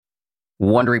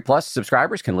Wondery Plus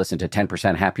subscribers can listen to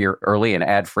 10% Happier early and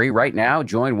ad-free right now.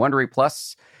 Join Wondery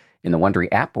Plus in the Wondery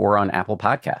app or on Apple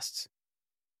Podcasts.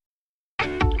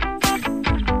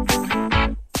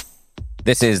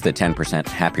 This is the 10%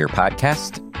 Happier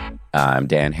podcast. I'm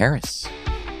Dan Harris.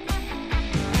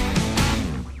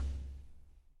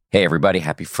 Hey, everybody.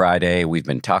 Happy Friday. We've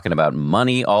been talking about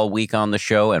money all week on the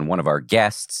show, and one of our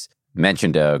guests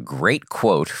mentioned a great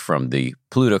quote from the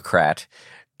plutocrat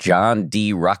John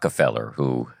D. Rockefeller,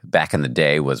 who back in the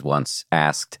day was once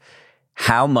asked,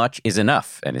 "How much is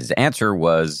enough?" And his answer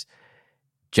was,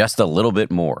 "Just a little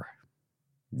bit more."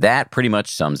 That pretty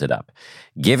much sums it up.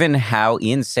 Given how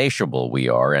insatiable we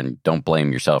are, and don't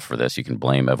blame yourself for this, you can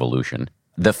blame evolution,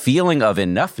 the feeling of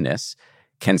enoughness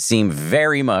can seem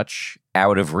very much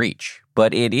out of reach,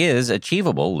 but it is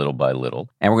achievable little by little.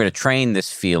 And we're going to train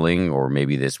this feeling, or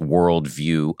maybe this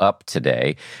worldview, up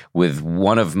today with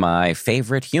one of my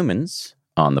favorite humans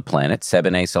on the planet,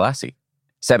 Sebene Selassie.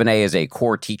 Sebene is a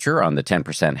core teacher on the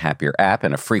 10% Happier app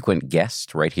and a frequent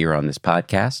guest right here on this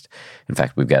podcast. In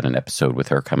fact, we've got an episode with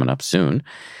her coming up soon.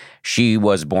 She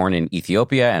was born in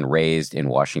Ethiopia and raised in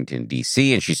Washington,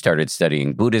 D.C., and she started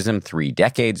studying Buddhism 3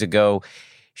 decades ago.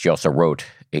 She also wrote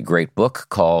a great book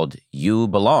called You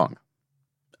Belong.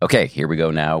 Okay, here we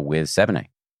go now with Sebene.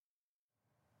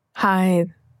 Hi,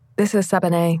 this is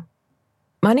Sebene.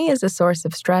 Money is a source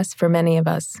of stress for many of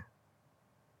us.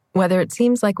 Whether it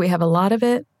seems like we have a lot of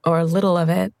it or a little of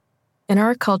it, in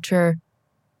our culture,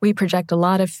 we project a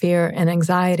lot of fear and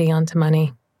anxiety onto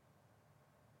money.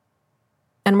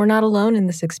 And we're not alone in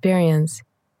this experience.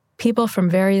 People from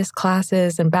various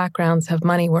classes and backgrounds have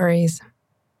money worries.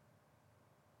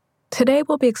 Today,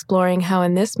 we'll be exploring how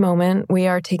in this moment we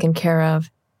are taken care of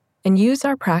and use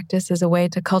our practice as a way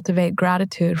to cultivate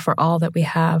gratitude for all that we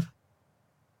have.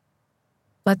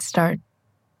 Let's start.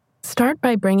 Start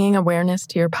by bringing awareness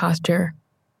to your posture,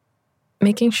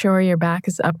 making sure your back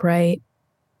is upright,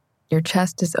 your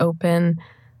chest is open,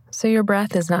 so your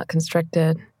breath is not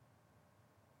constricted.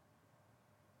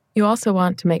 You also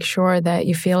want to make sure that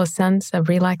you feel a sense of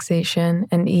relaxation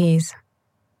and ease.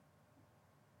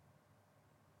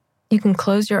 You can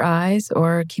close your eyes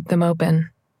or keep them open.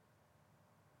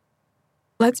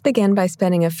 Let's begin by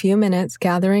spending a few minutes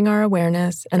gathering our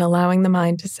awareness and allowing the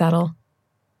mind to settle.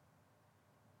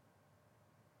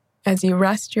 As you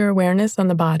rest your awareness on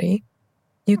the body,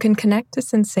 you can connect to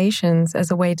sensations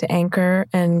as a way to anchor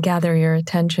and gather your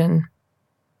attention.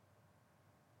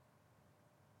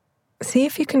 See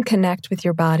if you can connect with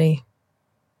your body.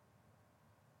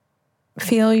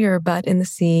 Feel your butt in the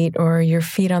seat or your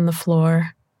feet on the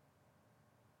floor.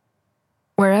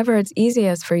 Wherever it's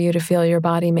easiest for you to feel your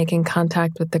body making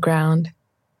contact with the ground.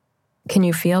 Can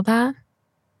you feel that?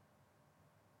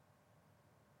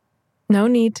 No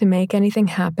need to make anything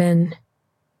happen.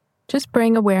 Just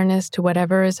bring awareness to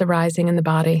whatever is arising in the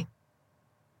body.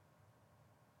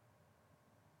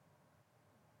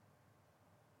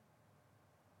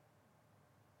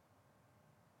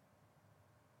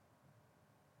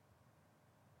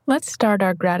 Let's start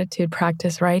our gratitude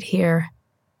practice right here,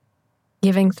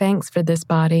 giving thanks for this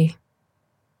body.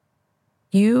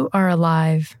 You are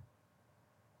alive,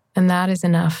 and that is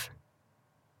enough.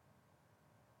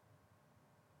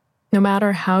 No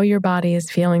matter how your body is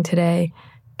feeling today,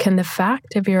 can the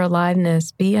fact of your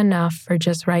aliveness be enough for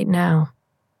just right now?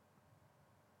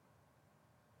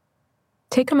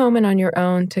 Take a moment on your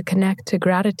own to connect to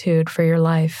gratitude for your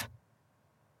life.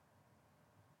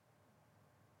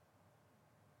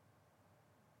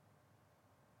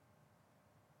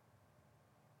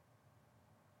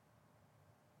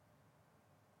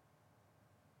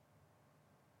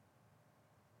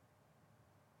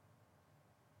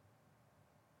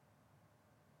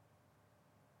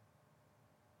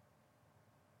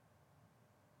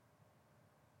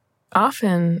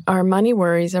 Often, our money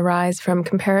worries arise from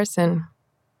comparison.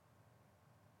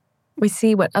 We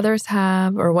see what others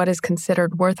have or what is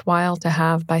considered worthwhile to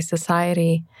have by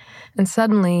society, and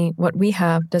suddenly what we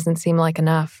have doesn't seem like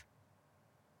enough.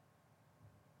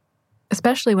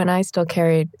 Especially when I still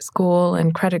carried school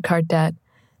and credit card debt,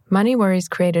 money worries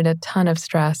created a ton of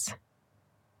stress.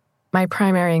 My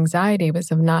primary anxiety was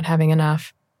of not having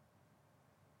enough.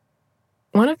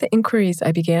 One of the inquiries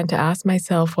I began to ask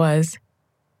myself was,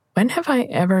 when have I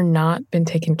ever not been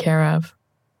taken care of?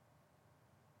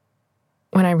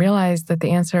 When I realized that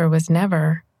the answer was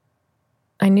never,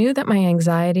 I knew that my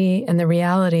anxiety and the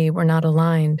reality were not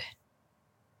aligned.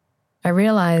 I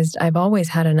realized I've always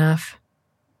had enough.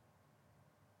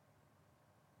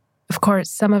 Of course,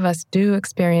 some of us do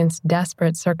experience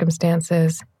desperate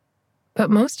circumstances,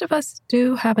 but most of us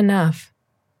do have enough.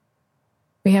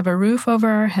 We have a roof over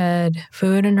our head,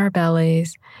 food in our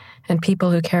bellies, and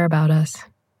people who care about us.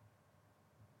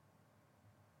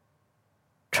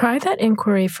 Try that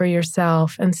inquiry for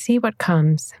yourself and see what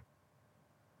comes.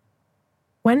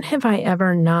 When have I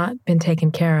ever not been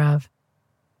taken care of?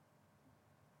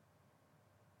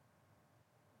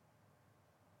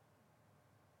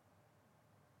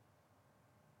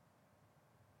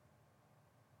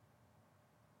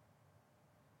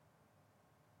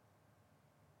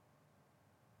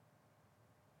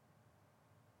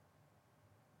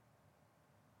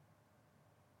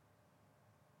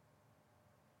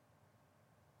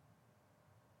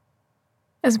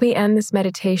 As we end this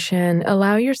meditation,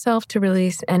 allow yourself to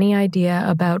release any idea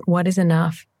about what is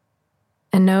enough,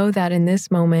 and know that in this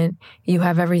moment, you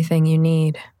have everything you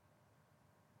need.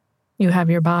 You have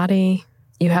your body,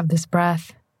 you have this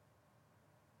breath,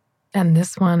 and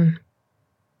this one.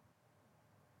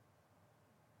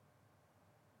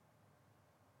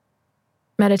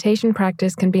 Meditation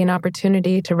practice can be an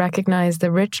opportunity to recognize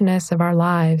the richness of our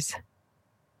lives,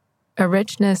 a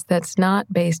richness that's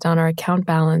not based on our account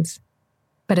balance,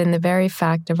 but in the very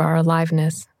fact of our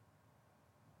aliveness.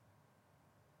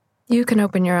 You can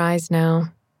open your eyes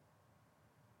now.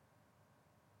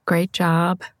 Great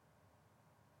job.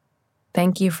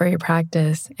 Thank you for your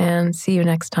practice, and see you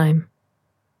next time.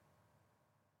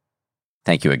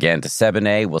 Thank you again to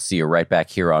Sebene. We'll see you right back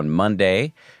here on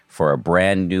Monday for a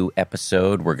brand new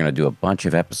episode. We're going to do a bunch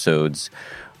of episodes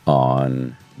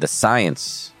on the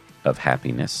science of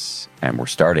happiness, and we're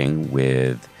starting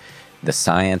with the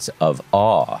science of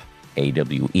awe,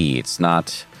 AWE. It's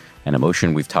not an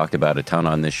emotion we've talked about a ton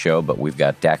on this show, but we've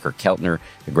got Dacher Keltner,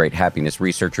 the great happiness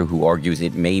researcher, who argues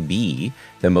it may be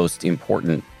the most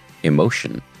important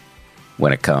emotion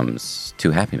when it comes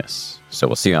to happiness. So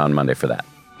we'll see you on Monday for that.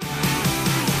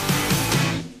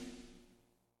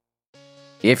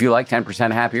 If you like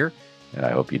 10% Happier, and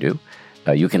I hope you do,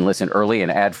 you can listen early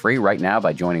and ad-free right now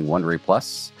by joining Wondery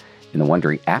Plus in the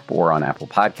Wondery app or on Apple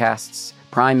Podcasts.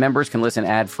 Prime members can listen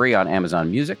ad-free on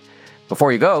Amazon Music.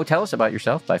 Before you go, tell us about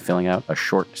yourself by filling out a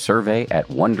short survey at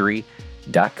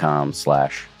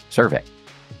Wondery.com/survey.